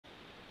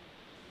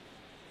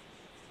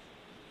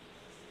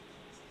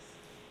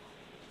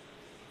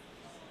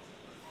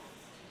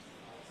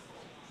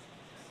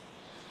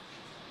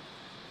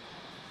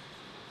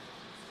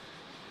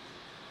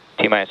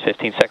T-minus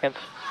 15 seconds.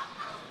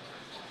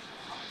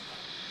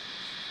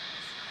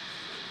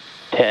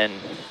 10,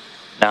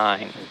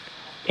 9,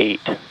 8,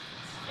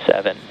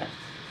 7,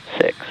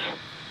 6,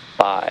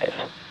 5,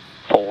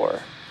 4,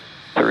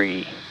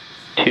 3,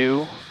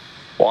 2,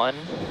 1.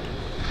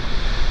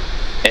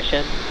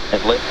 Mission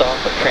and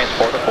liftoff of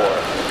Transporter 4.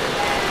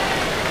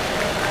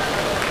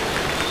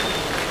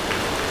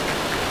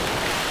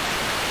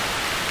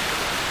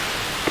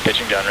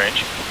 Pitching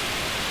downrange.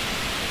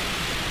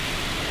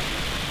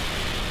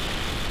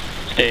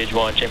 Stage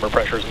 1 chamber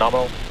pressure is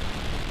nominal.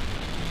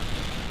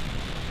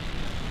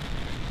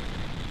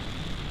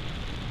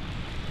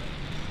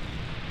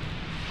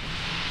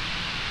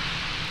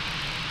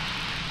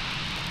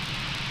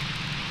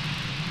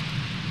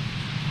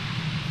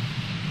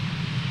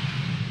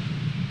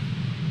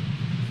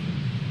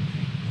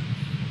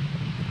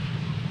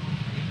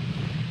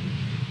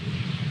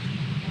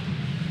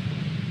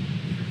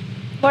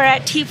 We're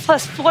at T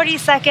plus 40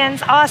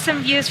 seconds.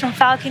 Awesome views from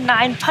Falcon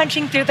 9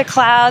 punching through the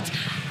clouds.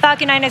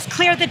 Falcon 9 has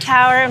cleared the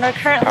tower, and we're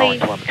currently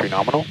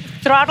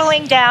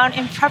throttling down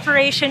in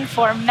preparation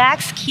for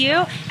max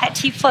Q at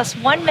T plus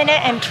 1 minute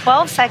and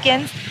 12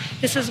 seconds.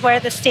 This is where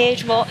the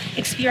stage will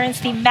experience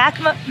the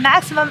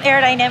maximum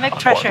aerodynamic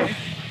pressure.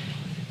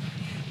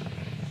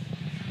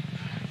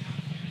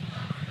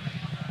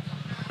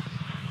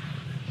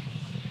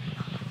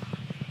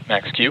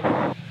 Max Q.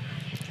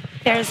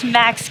 There's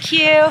max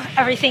Q.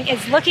 Everything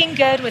is looking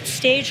good with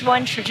stage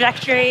 1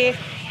 trajectory.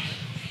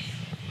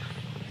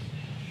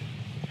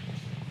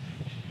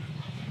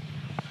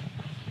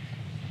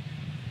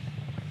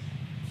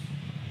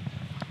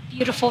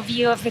 Beautiful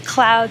view of the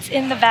clouds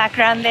in the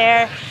background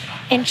there.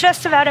 In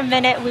just about a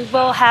minute, we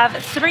will have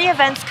 3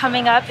 events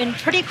coming up in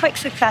pretty quick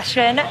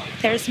succession.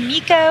 There's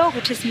MECO,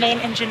 which is main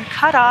engine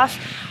cutoff,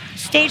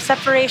 stage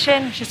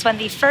separation, which is when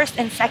the first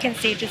and second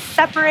stages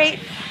separate,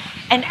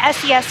 and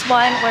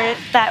SES1, where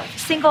that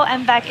single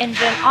MVAC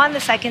engine on the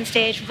second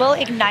stage will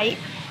ignite,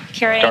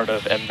 carrying... Start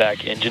of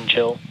MVAC engine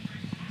chill.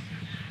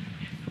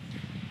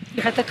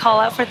 You heard the call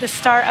out for the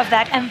start of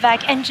that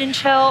MVAC engine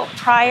chill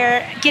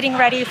prior, getting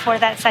ready for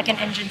that second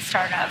engine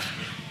startup.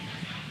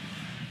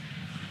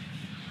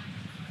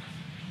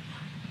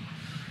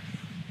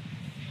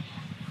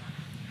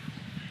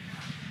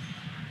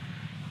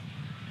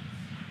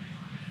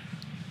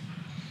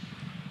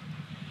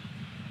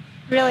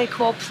 Really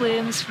cool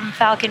plumes from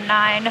Falcon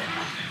 9.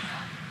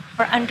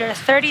 We're under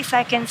 30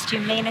 seconds to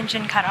main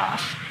engine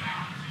cutoff.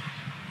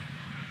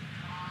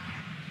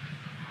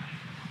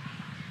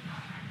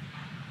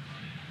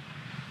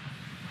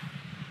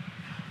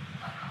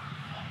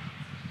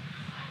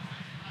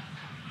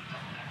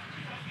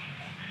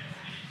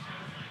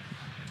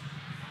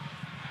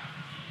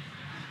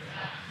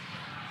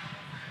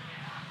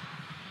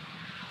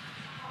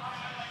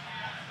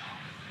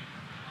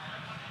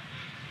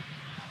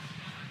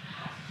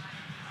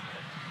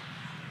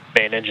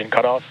 Main engine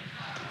cutoff.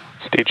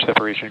 Stage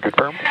separation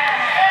confirmed.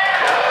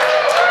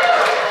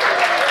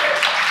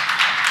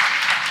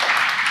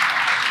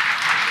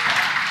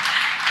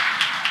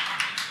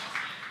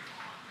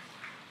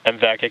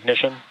 MVAC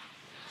ignition.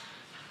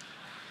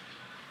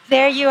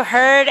 There you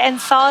heard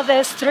and saw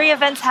those 3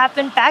 events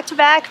happen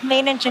back-to-back: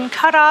 main engine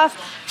cutoff,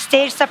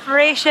 stage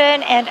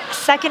separation, and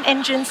second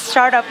engine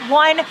startup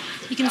 1.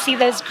 You can see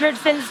those grid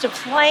fins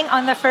deploying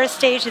on the first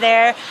stage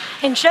there.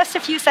 In just a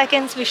few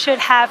seconds, we should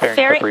have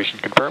fairing separation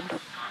confirmed.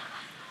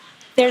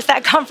 There's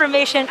that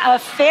confirmation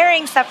of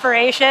fairing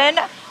separation.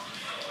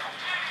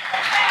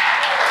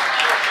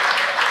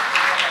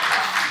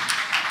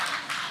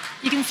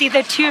 You can see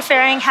the 2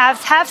 fairing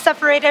halves have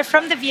separated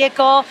from the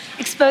vehicle,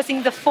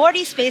 exposing the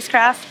 40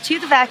 spacecraft to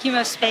the vacuum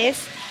of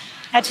space.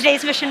 Now,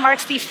 today's mission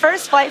marks the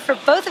first flight for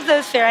both of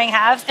those fairing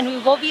halves, and we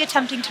will be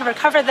attempting to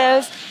recover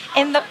those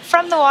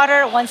from the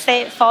water once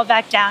they fall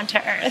back down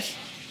to Earth.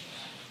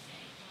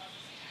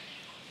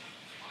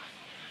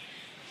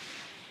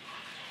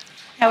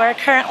 Now, we're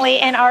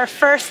currently in our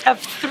first of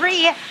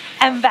 3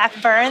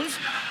 MVAC burns.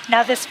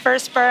 Now, this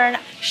first burn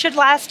should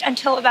last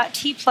until about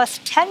T plus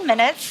 10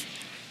 minutes.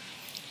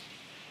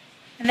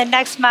 And the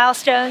next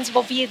milestones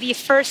will be the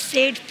first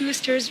stage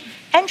booster's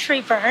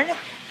entry burn.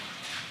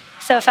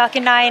 So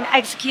Falcon 9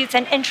 executes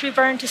an entry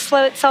burn to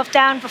slow itself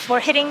down before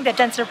hitting the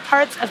denser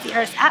parts of the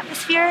Earth's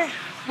atmosphere.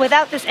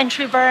 Without this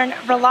entry burn,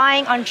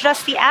 relying on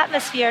just the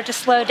atmosphere to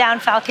slow down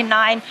Falcon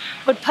 9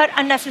 would put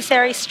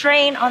unnecessary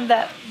strain on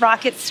the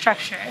rocket's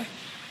structure.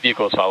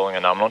 Vehicle is following a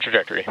nominal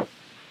trajectory.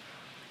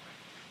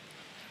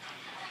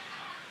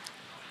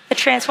 The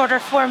Transporter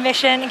 4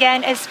 mission,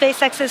 again, is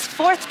SpaceX's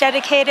 4th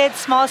dedicated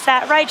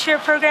smallsat rideshare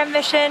program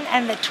mission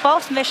and the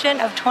 12th mission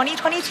of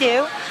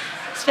 2022.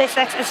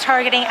 SpaceX is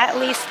targeting at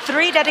least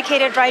 3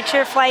 dedicated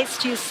rideshare flights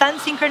to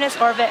sun-synchronous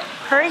orbit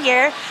per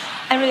year,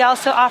 and we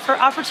also offer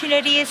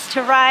opportunities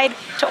to ride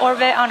to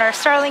orbit on our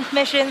Starlink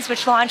missions,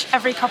 which launch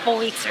every couple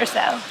weeks or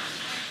so.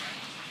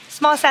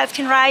 Smallsats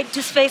can ride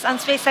to space on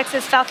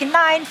SpaceX's Falcon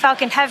 9,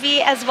 Falcon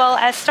Heavy, as well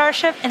as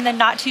Starship in the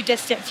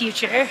not-too-distant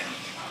future.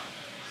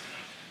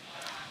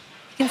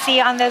 You You can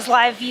see on those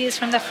live views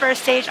from the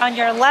first stage on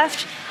your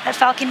left that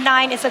Falcon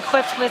 9 is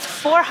equipped with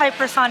 4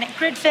 hypersonic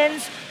grid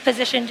fins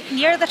positioned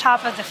near the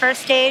top of the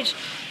first stage,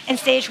 and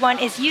stage 1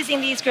 is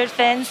using these grid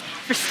fins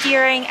for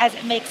steering as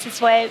it makes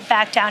its way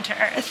back down to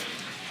Earth.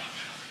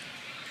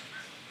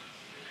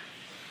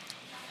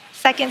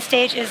 Second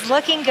stage is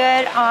looking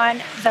good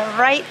on the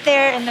right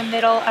there in the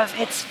middle of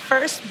its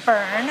first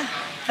burn,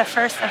 the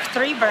first of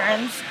 3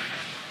 burns.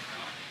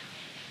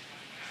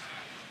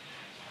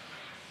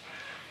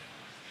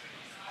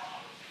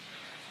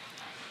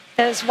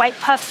 Those white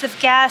puffs of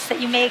gas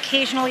that you may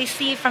occasionally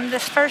see from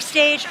this first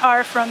stage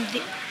are from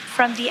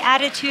the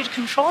attitude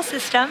control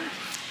system,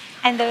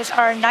 and those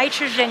are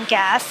nitrogen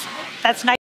gas. That's nitrogen.